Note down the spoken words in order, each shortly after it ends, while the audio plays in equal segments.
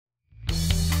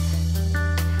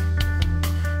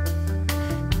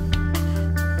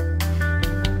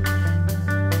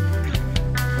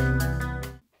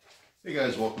Hey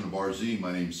guys, welcome to Bar Z.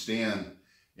 My name's Stan,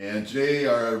 and today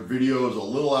our video is a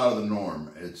little out of the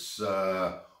norm. It's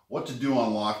what to do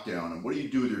on lockdown and what do you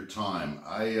do with your time.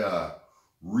 I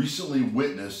recently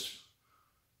witnessed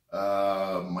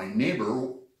my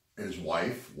neighbor and his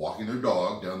wife walking their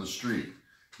dog down the street.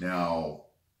 Now,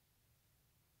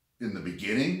 in the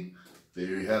beginning,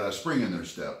 they had a spring in their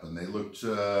step and they looked,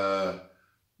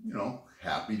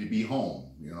 happy to be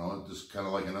home, just kind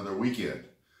of like another weekend.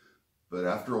 But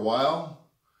after a while,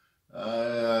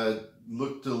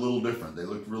 looked a little different. They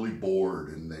looked really bored,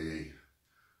 and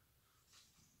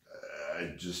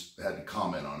I just had to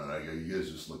comment on it. I go, you guys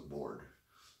just look bored.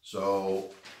 So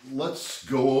let's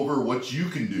go over what you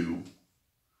can do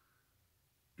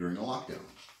during a lockdown.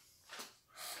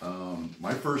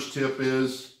 My first tip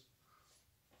is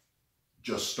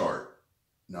just start.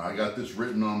 Now I got this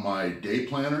written on my day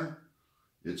planner.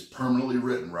 It's permanently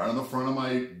written right on the front of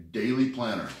my daily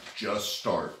planner. Just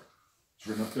start. It's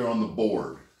written up there on the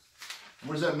board.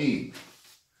 What does that mean?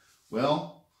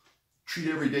 Well, treat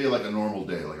every day like a normal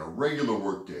day, like a regular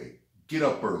work day. Get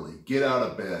up early, get out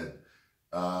of bed,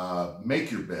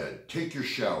 make your bed, take your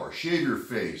shower, shave your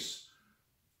face,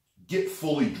 get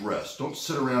fully dressed. Don't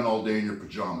sit around all day in your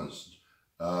pajamas.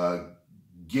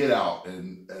 Get out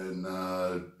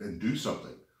and do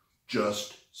something.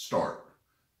 Just start.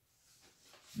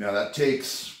 Now that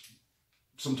takes,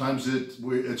 sometimes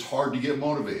it's hard to get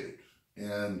motivated.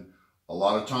 And a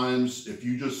lot of times if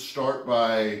you just start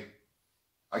by,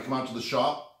 I come out to the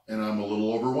shop and I'm a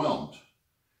little overwhelmed.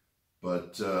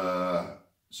 But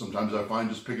sometimes I find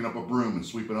just picking up a broom and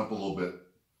sweeping up a little bit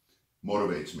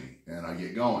motivates me and I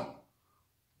get going.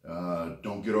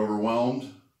 Don't get overwhelmed.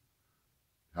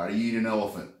 How do you eat an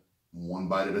elephant? One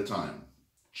bite at a time.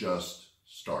 Just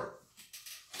start.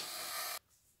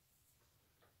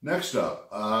 Next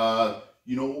up,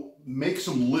 make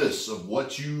some lists of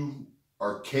what you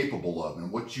are capable of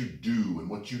and what you do and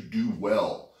what you do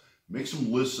well. Make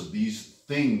some lists of these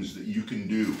things that you can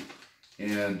do.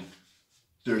 And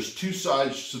there's two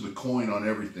sides to the coin on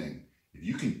everything. If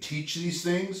you can teach these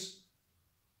things,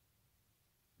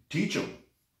 teach them.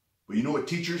 But you know what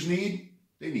teachers need?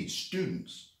 They need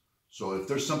students. So if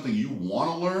there's something you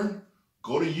want to learn,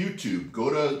 go to YouTube,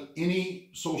 go to any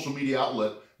social media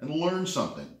outlet and learn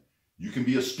something. You can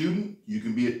be a student, you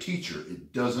can be a teacher,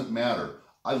 it doesn't matter.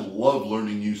 I love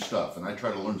learning new stuff and I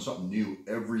try to learn something new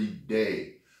every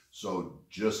day. So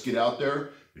just get out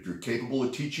there. If you're capable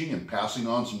of teaching and passing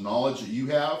on some knowledge that you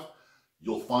have,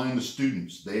 you'll find the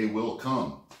students, they will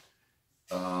come.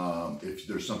 If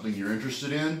there's something you're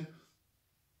interested in,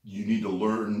 you need to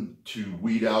learn to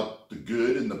weed out the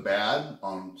good and the bad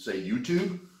on, say,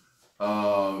 YouTube.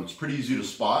 It's pretty easy to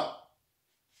spot.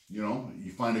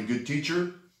 You find a good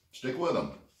teacher, stick with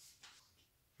them.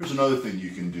 Here's another thing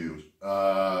you can do.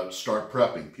 Start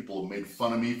prepping. People have made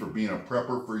fun of me for being a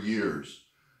prepper for years.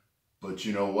 But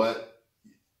you know what?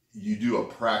 You do a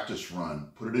practice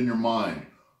run. Put it in your mind.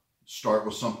 Start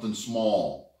with something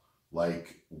small.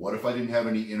 Like, what if I didn't have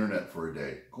any internet for a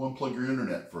day? Go and plug your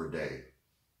internet for a day.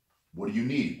 What do you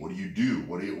need? What do you do?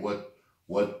 What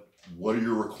are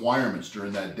your requirements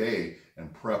during that day?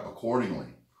 And prep accordingly.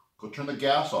 Go turn the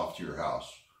gas off to your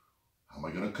house. How am I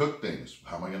going to cook things?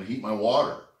 How am I going to heat my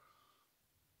water?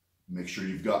 Make sure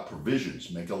you've got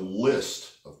provisions. Make a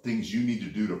list of things you need to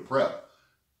do to prep.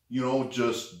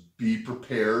 Just be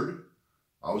prepared.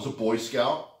 I was a Boy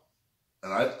Scout,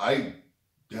 and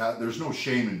there's no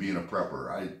shame in being a prepper.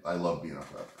 I love being a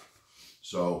prepper.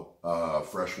 So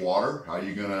fresh water. How are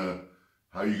you gonna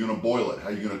boil it? How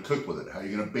are you gonna cook with it? How are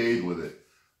you gonna bathe with it?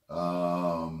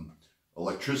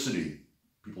 Electricity.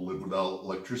 People live without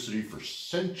electricity for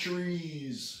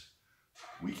centuries.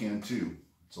 We can too.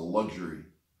 It's a luxury.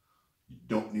 You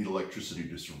don't need electricity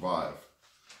to survive.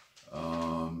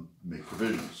 Make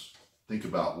provisions. Think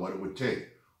about what it would take.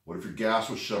 What if your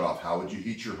gas was shut off? How would you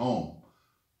heat your home?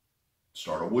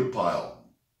 Start a wood pile.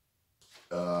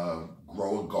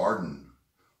 Grow a garden.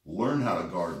 Learn how to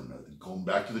garden. Going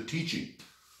back to the teaching.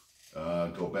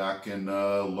 Go back and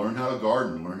learn how to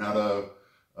garden. Learn how to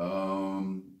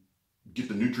get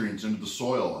the nutrients into the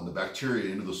soil and the bacteria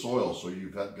into the soil so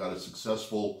you've got a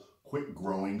successful, quick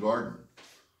growing garden.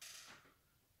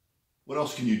 What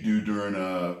else can you do during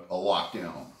a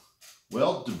lockdown?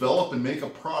 Well, develop and make a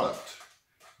product.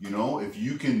 If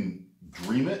you can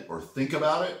dream it or think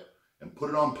about it and put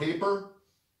it on paper,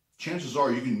 chances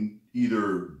are you can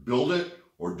either build it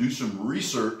or do some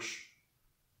research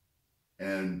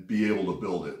and be able to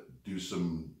build it. Do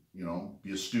some,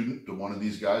 be a student to one of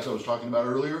these guys I was talking about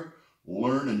earlier.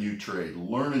 Learn a new trade,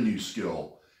 learn a new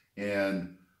skill,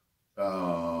 and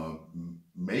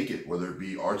make it, whether it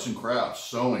be arts and crafts,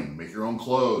 sewing, make your own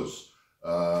clothes,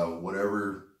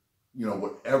 whatever,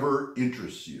 whatever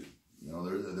interests you.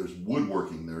 There's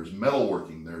woodworking, there's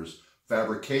metalworking, there's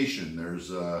fabrication,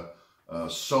 there's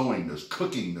sewing, there's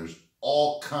cooking, there's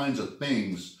all kinds of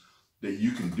things that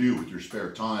you can do with your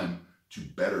spare time to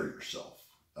better yourself.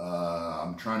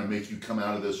 I'm trying to make you come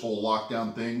out of this whole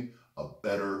lockdown thing a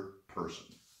better person.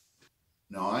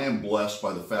 Now, I am blessed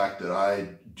by the fact that I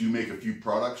do make a few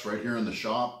products right here in the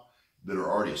shop that are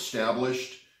already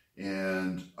established,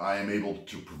 and I am able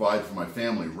to provide for my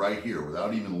family right here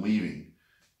without even leaving.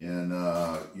 And,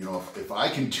 if I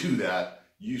can do that,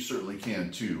 you certainly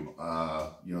can too.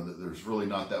 There's really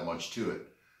not that much to it.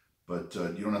 But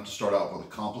you don't have to start out with a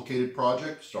complicated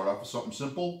project. Start off with something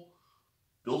simple.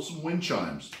 Build some wind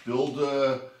chimes. Build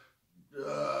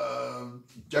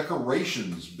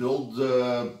decorations. Build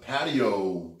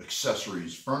patio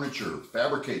accessories, furniture.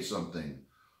 Fabricate something.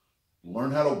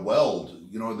 Learn how to weld.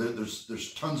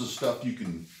 There's tons of stuff you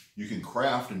can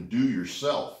craft and do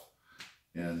yourself.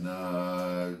 And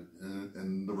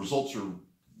the results are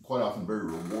quite often very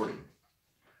rewarding.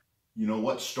 You know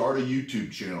what? Start a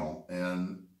YouTube channel,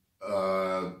 and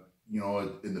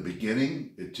in the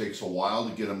beginning, it takes a while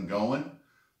to get them going.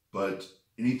 But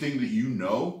anything that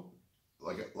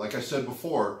like I said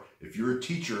before, if you're a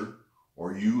teacher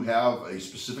or you have a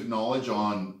specific knowledge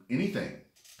on anything,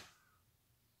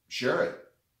 share it.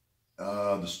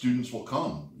 The students will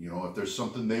come. If there's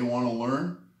something they want to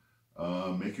learn,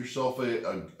 make yourself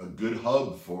a good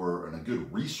hub and a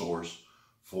good resource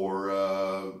for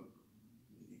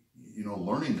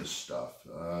learning this stuff.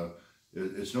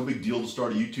 It's no big deal to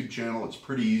start a YouTube channel. It's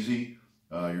pretty easy.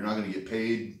 You're not going to get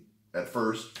paid at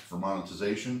first for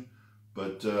monetization,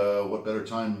 but what better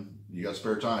time? You got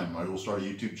spare time, might as well start a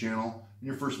YouTube channel. And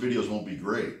your first videos won't be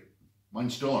great. Mine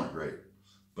still aren't great,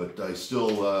 but I still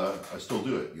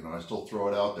do it. I still throw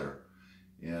it out there,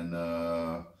 and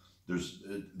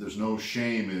there's no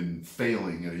shame in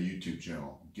failing at a YouTube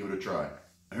channel. Give it a try.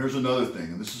 Here's another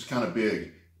thing, and this is kind of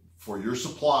big. For your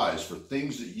supplies, for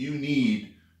things that you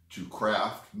need to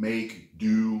craft, make,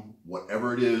 do,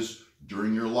 whatever it is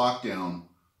during your lockdown,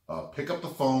 pick up the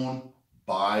phone,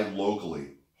 buy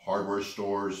locally. Hardware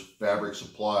stores, fabric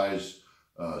supplies,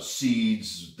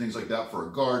 seeds, things like that for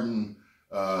a garden.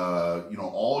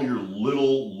 All your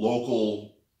little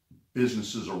local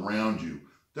businesses around you,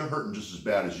 they're hurting just as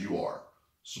bad as you are.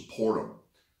 Support them.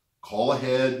 Call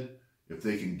ahead. If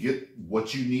they can get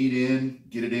what you need in,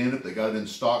 get it in. If they got it in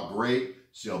stock, great.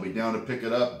 See, I'll be down to pick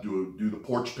it up, do the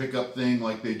porch pickup thing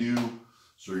like they do,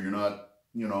 so you're not,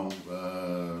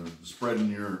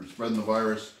 spreading the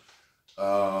virus.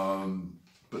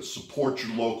 But support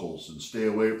your locals and stay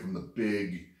away from the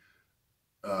big,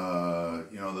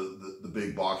 the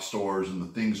big box stores and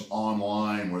the things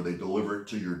online where they deliver it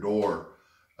to your door.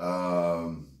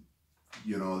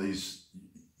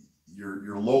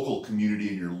 Your local community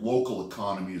and your local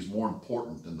economy is more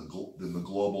important than the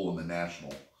global and the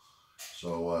national.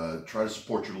 So try to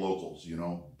support your locals.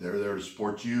 They're there to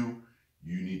support you.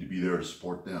 You need to be there to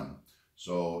support them.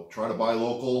 So try to buy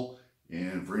local,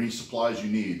 and for any supplies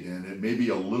you need. And it may be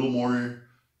a little more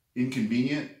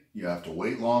inconvenient. You have to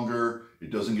wait longer.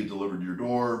 It doesn't get delivered to your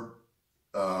door,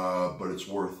 but it's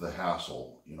worth the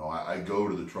hassle. I go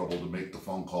to the trouble to make the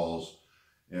phone calls.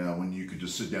 When you could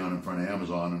just sit down in front of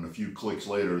Amazon and a few clicks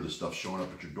later, the stuff's showing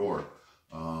up at your door.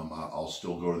 I'll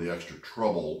still go to the extra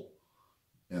trouble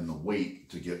and the wait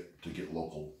to get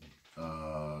local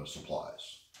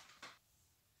supplies.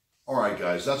 All right,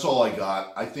 guys, that's all I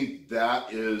got. I think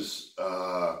that is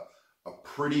a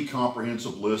pretty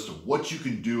comprehensive list of what you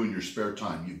can do in your spare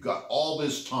time. You've got all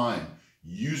this time.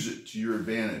 Use it to your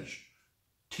advantage.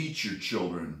 Teach your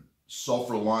children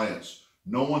self-reliance.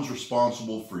 No one's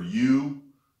responsible for you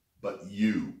but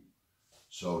you.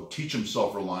 So teach them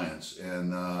self-reliance,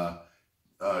 and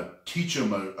teach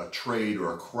them a trade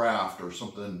or a craft or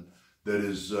something that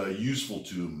is useful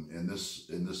to them in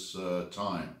this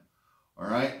time. All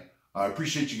right. I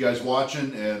appreciate you guys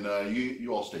watching, and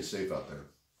you all stay safe out there.